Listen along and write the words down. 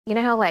You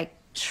know how, like,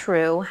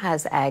 True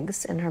has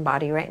eggs in her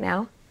body right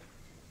now?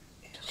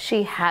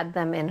 She had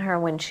them in her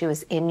when she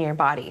was in your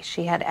body.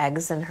 She had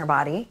eggs in her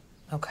body.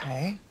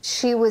 Okay.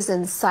 She was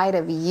inside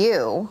of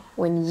you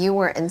when you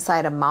were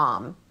inside of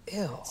Mom.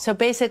 Ew. So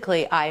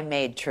basically, I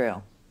made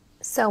True.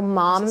 So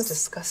Mom's... This is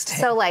disgusting.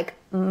 So, like,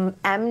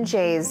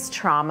 MJ's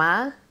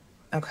trauma...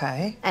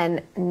 Okay.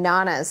 And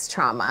Nana's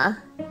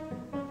trauma...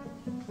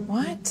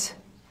 What?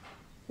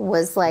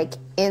 Was, like,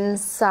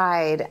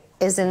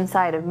 is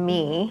inside of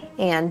me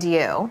and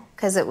you,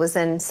 because it was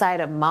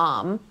inside of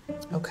Mom.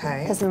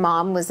 Okay. Because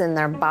Mom was in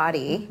their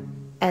body,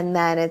 and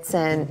then it's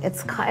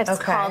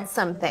called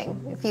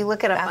something. If you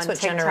look it up on TikTok,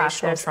 that's what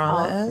generational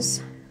trauma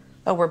is.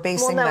 Oh, we're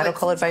basing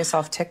medical advice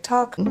off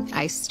TikTok?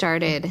 I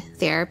started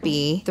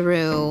therapy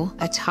through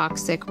a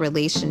toxic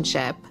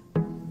relationship,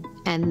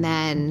 and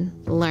then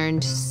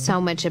learned so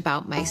much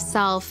about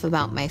myself,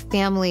 about my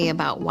family,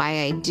 about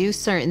why I do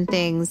certain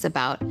things,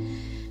 about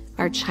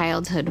our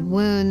childhood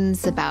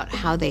wounds, about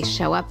how they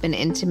show up in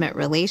intimate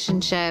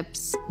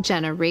relationships,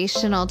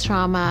 generational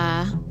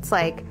trauma. It's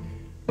like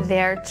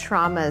they're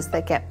traumas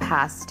that get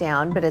passed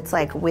down, but it's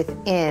like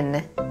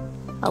within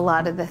a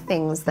lot of the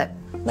things that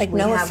like,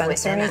 no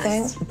offense or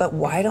anything, but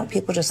why don't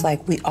people just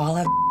like, we all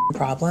have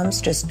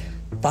problems, just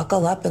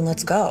buckle up and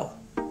let's go?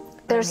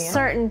 There's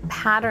certain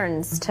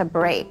patterns to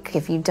break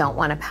if you don't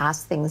want to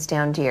pass things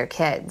down to your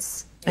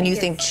kids. And you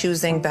think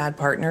choosing bad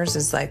partners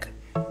is like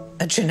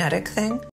a genetic thing?